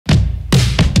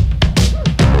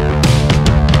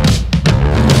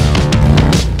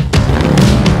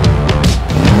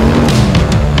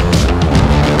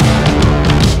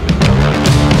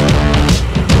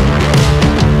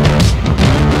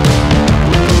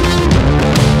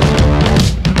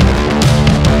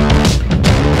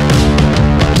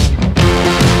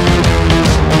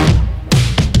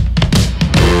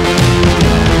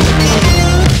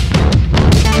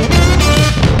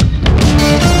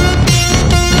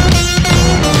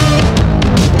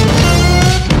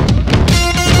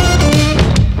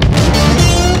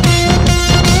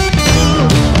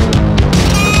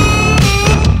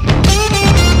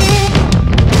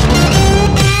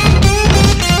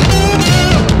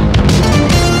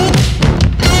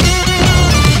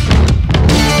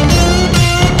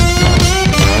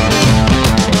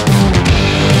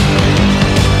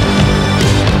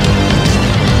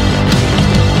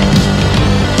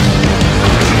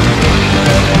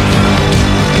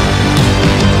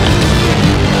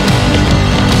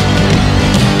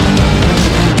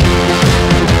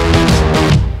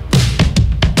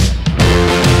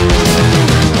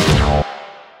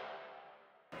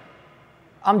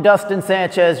I'm Dustin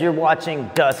Sanchez. You're watching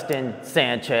Dustin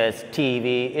Sanchez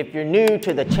TV. If you're new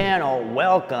to the channel,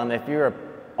 welcome. If you're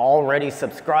already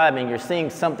subscribing, you're seeing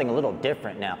something a little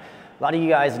different now. A lot of you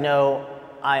guys know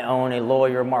I own a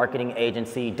lawyer marketing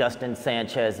agency, Dustin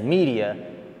Sanchez Media,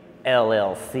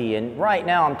 LLC. And right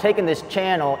now I'm taking this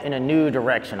channel in a new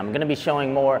direction. I'm gonna be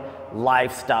showing more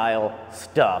lifestyle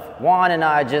stuff. Juan and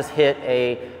I just hit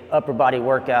a upper body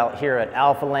workout here at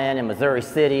Alphaland in Missouri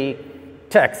City,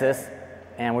 Texas.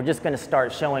 And we're just gonna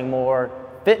start showing more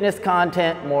fitness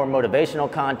content, more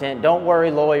motivational content. Don't worry,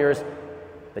 lawyers,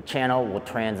 the channel will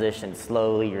transition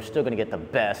slowly. You're still gonna get the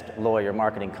best lawyer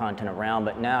marketing content around,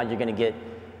 but now you're gonna get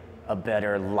a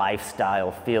better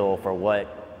lifestyle feel for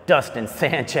what Dustin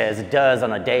Sanchez does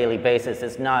on a daily basis.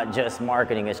 It's not just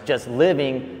marketing, it's just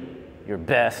living your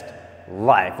best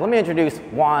life. Let me introduce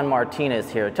Juan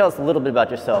Martinez here. Tell us a little bit about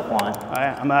yourself, Juan.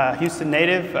 I'm a Houston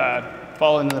native.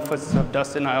 Following in the footsteps of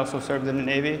Dustin, I also served in the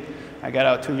Navy. I got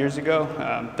out 2 years ago,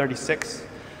 36,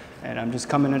 and I'm just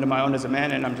coming into my own as a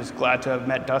man, and I'm just glad to have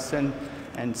met Dustin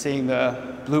and seeing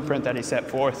the blueprint that he set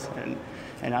forth.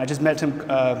 And I just met him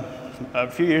a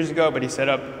few years ago, but he set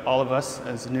up all of us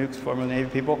as Nukes, former Navy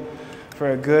people,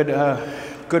 for a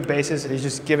good basis. He's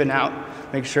just given out,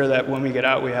 make sure that when we get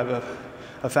out, we have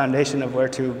a foundation of where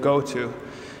to go to.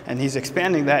 And he's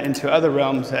expanding that into other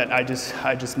realms that I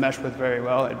just mesh with very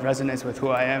well. It resonates with who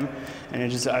I am, and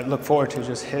I look forward to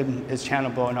just his channel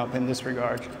blowing up in this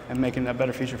regard and making a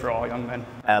better future for all young men.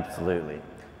 Absolutely.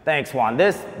 Thanks, Juan.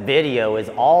 This video is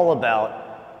all about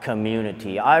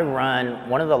community. I run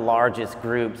one of the largest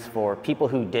groups for people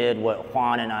who did what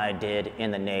Juan and I did in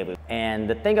the Navy. And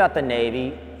the thing about the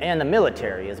Navy and the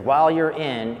military is while you're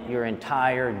in, your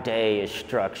entire day is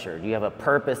structured. You have a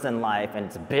purpose in life and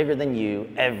it's bigger than you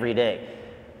every day.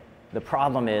 The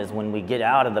problem is when we get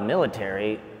out of the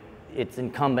military, it's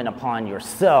incumbent upon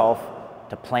yourself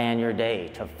to plan your day,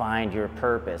 to find your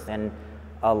purpose. And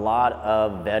a lot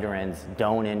of veterans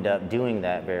don't end up doing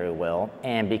that very well.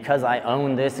 And because I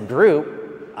own this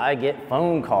group, I get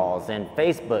phone calls and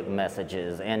Facebook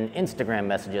messages and Instagram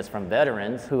messages from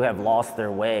veterans who have lost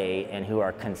their way and who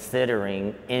are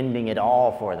considering ending it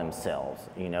all for themselves,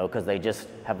 you know, because they just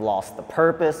have lost the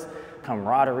purpose,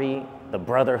 camaraderie, the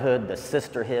brotherhood, the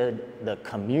sisterhood, the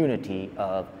community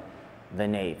of the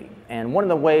Navy. And one of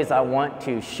the ways I want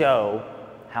to show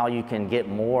how you can get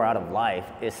more out of life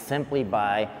is simply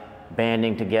by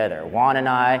banding together. Juan and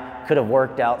I could have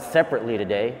worked out separately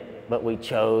today, but we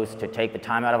chose to take the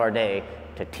time out of our day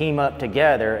to team up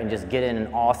together and just get in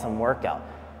an awesome workout.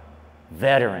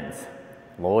 Veterans,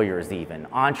 lawyers even,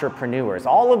 entrepreneurs,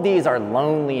 all of these are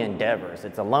lonely endeavors.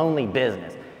 It's a lonely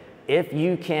business. If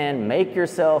you can make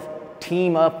yourself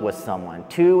team up with someone,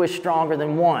 two is stronger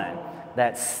than one,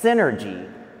 that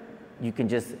synergy, you can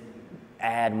just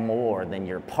add more than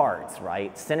your parts,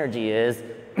 right? Synergy is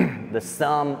the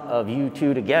sum of you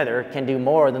two together can do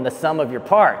more than the sum of your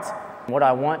parts. What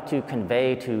I want to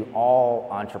convey to all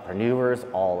entrepreneurs,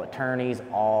 all attorneys,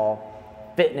 all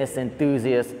fitness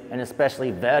enthusiasts, and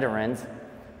especially veterans,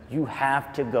 you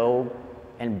have to go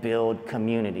and build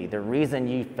community. The reason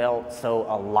you felt so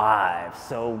alive,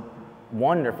 so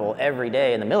wonderful every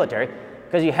day in the military,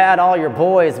 because you had all your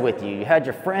boys with you, you had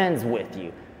your friends with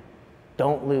you.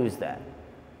 Don't lose that.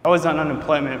 I was on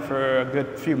unemployment for a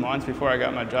good few months before I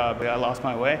got my job. I lost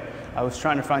my way. I was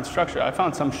trying to find structure. I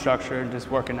found some structure in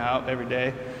just working out every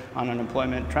day on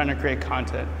unemployment, trying to create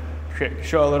content,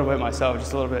 show a little bit myself,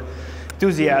 just a little bit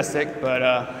enthusiastic, but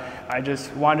I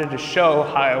just wanted to show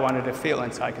how I wanted to feel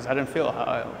inside because I didn't feel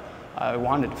how I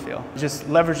wanted to feel. Just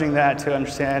leveraging that to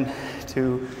understand,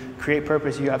 to create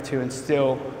purpose, you have to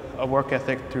instill a work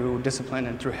ethic through discipline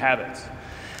and through habits.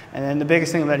 And then the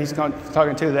biggest thing that he's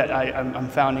talking to that I'm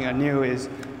founding anew is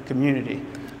community.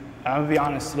 I'm gonna be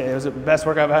honest today, it was the best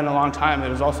workout I've had in a long time. It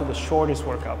was also the shortest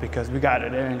workout because we got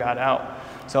it in and got out.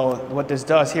 So what this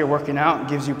does here, working out,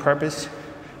 gives you purpose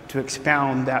to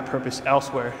expound that purpose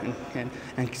elsewhere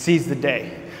and seize the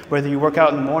day. Whether you work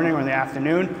out in the morning or in the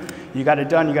afternoon, you got it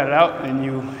done, you got it out, and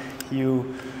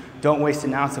you don't waste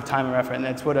an ounce of time or effort. And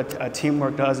that's what a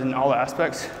teamwork does in all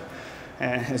aspects.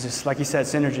 And it's just, like you said,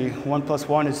 synergy. 1 +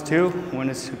 1 is 2 when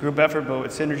it's a group effort, but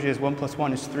with synergy is 1 +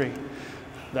 1 is 3.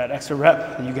 That extra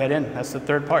rep you get in, that's the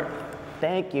third part.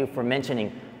 Thank you for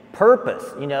mentioning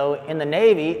purpose. You know, in the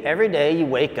Navy, every day you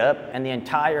wake up and the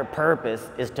entire purpose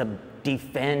is to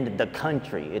defend the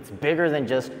country. It's bigger than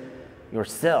just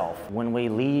yourself. When we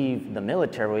leave the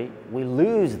military, we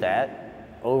lose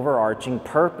that overarching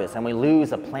purpose and we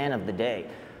lose a plan of the day.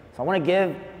 So I want to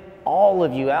give all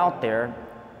of you out there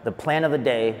the plan of the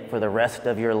day for the rest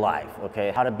of your life,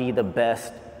 okay? How to be the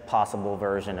best possible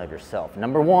version of yourself.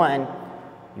 Number one,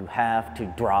 You have to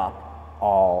drop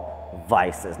all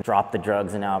vices. Drop the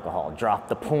drugs and alcohol, drop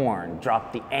the porn,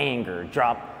 drop the anger,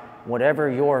 drop whatever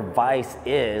your vice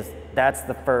is. That's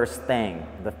the first thing,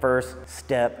 the first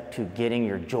step to getting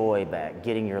your joy back,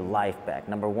 getting your life back.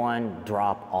 Number one,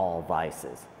 drop all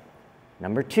vices.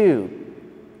 Number two,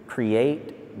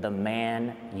 create the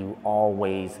man you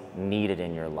always needed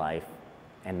in your life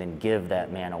and then give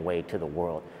that man away to the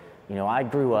world. You know, I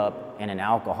grew up in an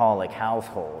alcoholic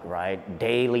household, right?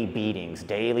 Daily beatings,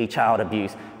 daily child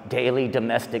abuse, daily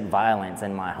domestic violence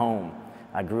in my home.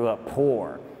 I grew up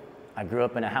poor. I grew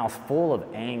up in a house full of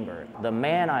anger. The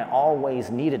man I always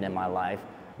needed in my life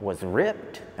was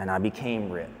ripped and I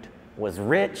became ripped, was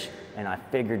rich and I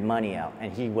figured money out.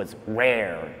 And he was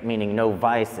rare, meaning no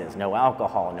vices, no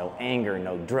alcohol, no anger,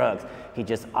 no drugs. He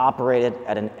just operated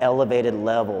at an elevated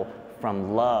level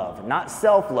from love, not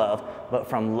self-love, but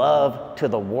from love to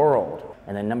the world.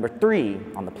 And then number three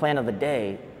on the plan of the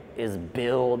day is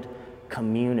build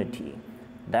community.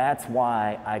 That's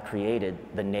why I created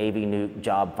the Navy Nuke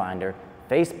Job Finder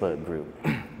Facebook group.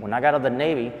 When I got out of the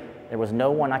Navy, there was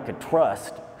no one I could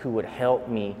trust who would help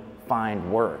me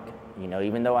find work. You know,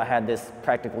 even though I had this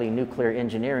practically nuclear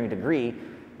engineering degree,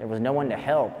 there was no one to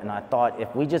help. And I thought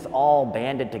if we just all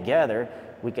banded together,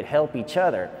 we could help each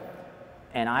other.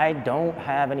 And I don't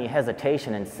have any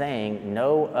hesitation in saying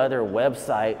no other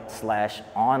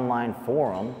website/online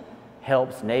forum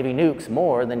helps Navy Nukes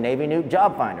more than Navy Nuke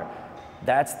Job Finder.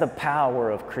 That's the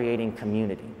power of creating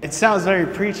community. It sounds very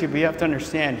preachy, but you have to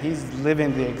understand, he's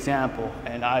living the example.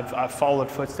 And I've followed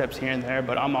footsteps here and there,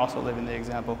 but I'm also living the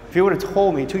example. If you would have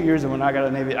told me 2 years ago when I got out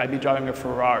of the Navy, I'd be driving a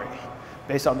Ferrari,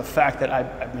 based on the fact that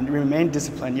I've remained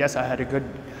disciplined. Yes, I had a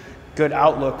good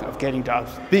outlook of getting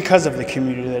jobs because of the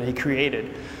community that he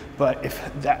created. But if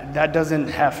that doesn't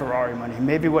have Ferrari money,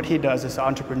 maybe what he does is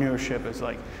entrepreneurship, is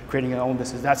like creating an own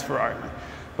business, that's Ferrari money.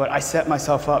 But I set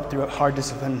myself up through hard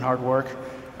discipline and hard work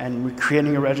and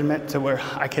creating a regiment to where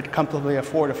I could comfortably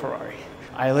afford a Ferrari.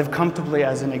 I live comfortably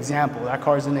as an example. That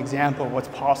car is an example of what's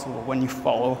possible when you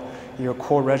follow your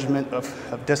core regiment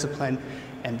of discipline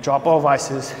and drop all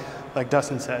vices, like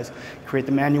Dustin says, create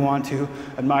the man you want to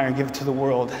admire and give it to the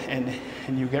world, and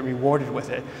you get rewarded with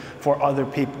it for other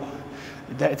people.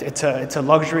 It's a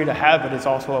luxury to have, but it's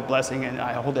also a blessing, and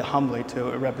I hold it humbly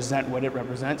to represent what it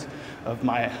represents of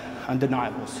my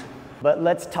undeniables. But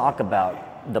let's talk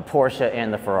about the Porsche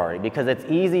and the Ferrari, because it's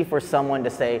easy for someone to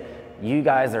say, you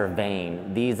guys are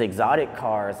vain. These exotic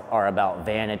cars are about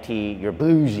vanity, you're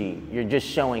bougie, you're just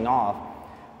showing off.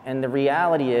 And the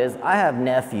reality is, I have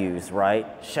nephews, right?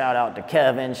 Shout out to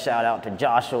Kevin, shout out to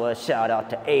Joshua, shout out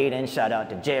to Aiden, shout out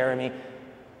to Jeremy.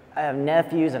 I have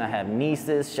nephews and I have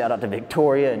nieces, shout out to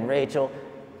Victoria and Rachel.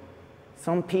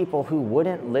 Some people who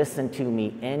wouldn't listen to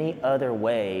me any other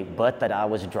way but that I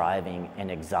was driving an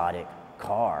exotic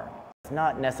car. It's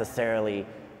not necessarily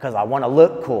because I want to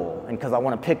look cool and because I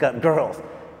want to pick up girls.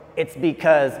 It's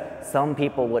because some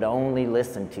people would only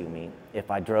listen to me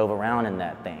if I drove around in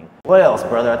that thing. What else,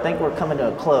 brother? I think we're coming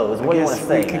to a close. What do you want to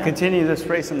say, we can continue this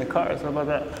race in the cars. How about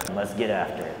that? Let's get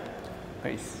after it.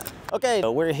 Peace. Okay,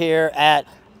 so we're here at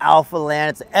Alphaland.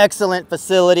 It's an excellent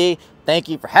facility. Thank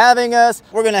you for having us.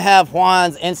 We're gonna have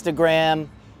Juan's Instagram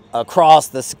across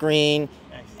the screen,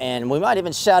 and we might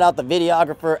even shout out the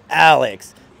videographer,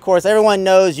 Alex. Of course, everyone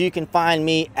knows you can find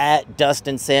me at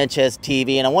Dustin Sanchez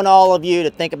TV, and I want all of you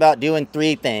to think about doing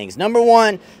 3 things. Number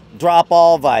 1, drop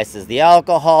all vices, the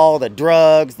alcohol, the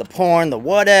drugs, the porn, the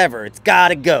whatever. It's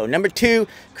gotta go. Number 2,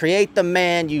 create the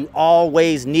man you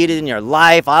always needed in your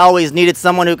life. I always needed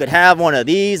someone who could have one of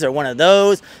these or one of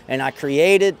those, and I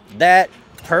created that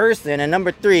person. And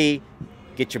number 3,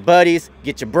 get your buddies,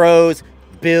 get your bros,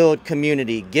 build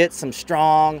community, get some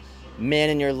strong men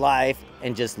in your life,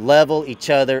 and just level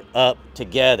each other up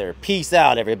together. Peace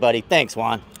out, everybody. Thanks,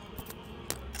 Juan.